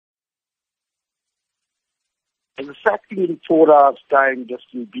exactly in 4 hours' time,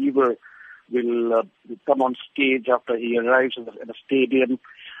 Justin Bieber will come on stage after he arrives at a stadium,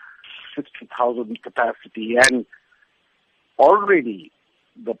 60,000 capacity, and already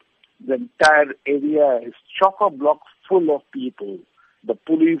the entire area is chock-a-block full of people. The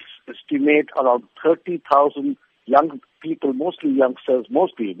police estimate around 30,000 young people, mostly youngsters,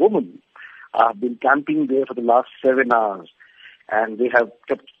 mostly women, have been camping there for the last 7 hours. And they have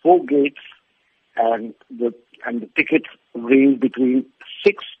kept 4 gates, and the tickets range between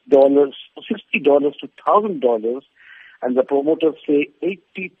 $60 to $1,000, and the promoters say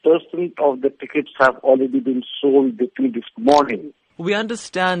 80% of the tickets have already been sold between this morning. We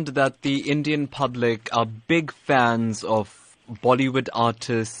understand that the Indian public are big fans of Bollywood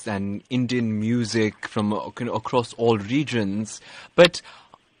artists and Indian music from across all regions, but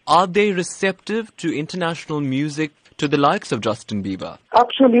are they receptive to international music, to the likes of Justin Bieber?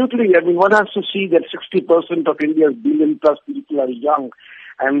 Absolutely. I mean, one has to see that 60% of India's billion-plus people are young,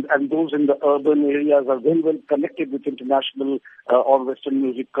 and those in the urban areas are very well connected with international or Western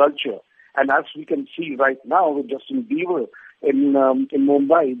music culture. And as we can see right now with Justin Bieber in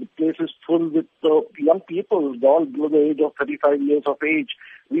Mumbai, the place is full with young people, all below the age of 35 years of age.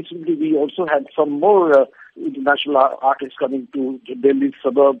 Recently, we also had some more international artists coming to Delhi's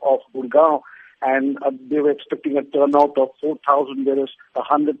suburb of Gurgaon, and they were expecting a turnout of 4,000, whereas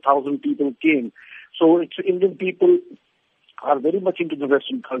 100,000 people came. So it's Indian people are very much into the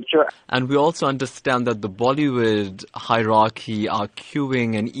Western culture. And we also understand that the Bollywood hierarchy are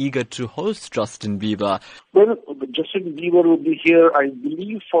queuing and eager to host Justin Bieber. Well, Justin Bieber will be here, I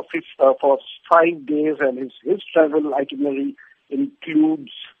believe, for 5 days, and his travel itinerary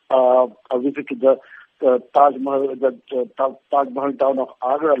includes a visit to the Taj Mahal town of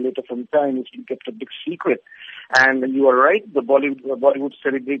Agra later from time, which we kept a big secret. And you are right, the Bollywood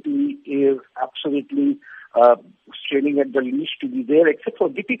celebrity is absolutely straining at the leash to be there, except for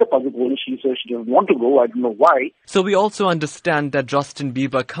Deepika Padukone. She says she doesn't want to go. I don't know why. So we also understand that Justin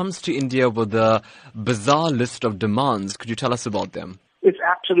Bieber comes to India with a bizarre list of demands. Could you tell us about them? It's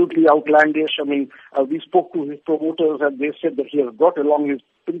absolutely outlandish. I mean, we spoke to his promoters, and they said that he has brought along his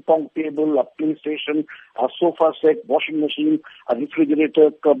ping-pong table, a PlayStation, a sofa set, washing machine, a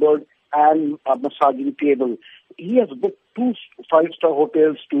refrigerator, cupboard, and a massaging table. He has booked 2 5-star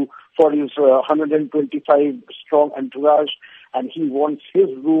hotels for his 125-strong entourage, and he wants his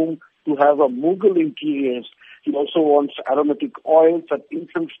room to have a Mughal interiors. He also wants aromatic oils and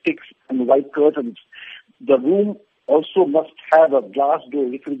incense sticks and white curtains. The room also must have a glass door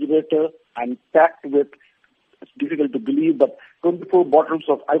refrigerator and packed with, it's difficult to believe, but 24 bottles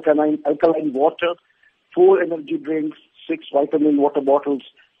of alkaline water, 4 energy drinks, 6 vitamin water bottles,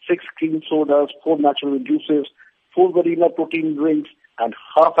 6 cream sodas, 4 natural juices, 4 vanilla protein drinks, and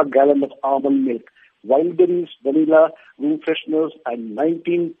half a gallon of almond milk, wild berries, vanilla, room fresheners, and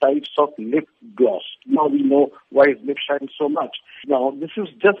 19 types of lip gloss. Now we know why his lip shines so much. Now, this is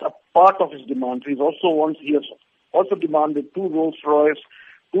just a part of his demand. He has also demanded 2 Rolls Royce,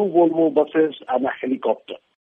 2 Volvo buses, and a helicopter.